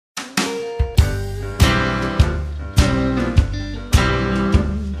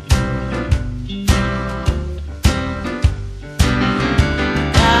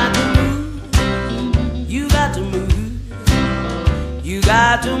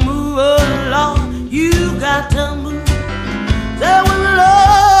move, oh Lord, you got to move. Say when the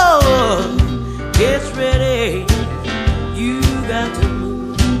Lord gets ready, you got to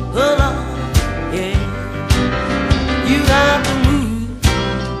move, oh Lord, yeah. You got to move,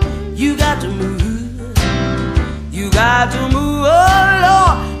 you got to move, you got to move, oh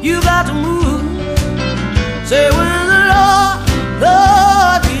Lord, you got to move. Say when the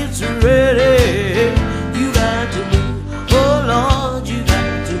Lord gets ready, you got to move, oh Lord, you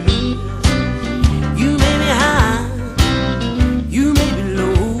got to move. You may be high, you may be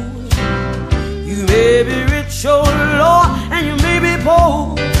low, you may be rich, oh Lord, and you may be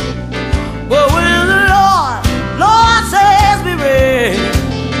poor, but when the Lord says be ready,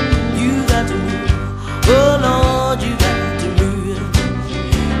 you got to move, oh Lord, you got to move.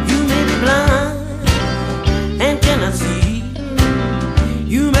 You may be blind and cannot see,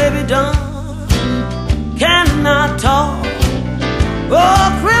 you may be dumb, cannot talk, oh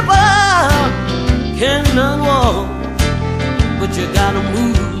crippled, cannot walk, but you gotta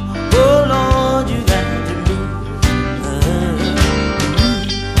move, oh Lord, you got to move.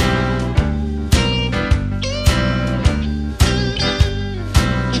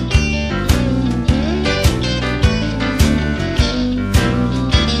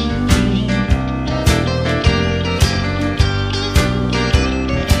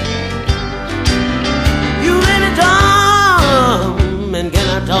 And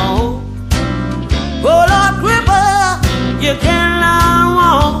cannot talk, oh Lord, cripple, you can't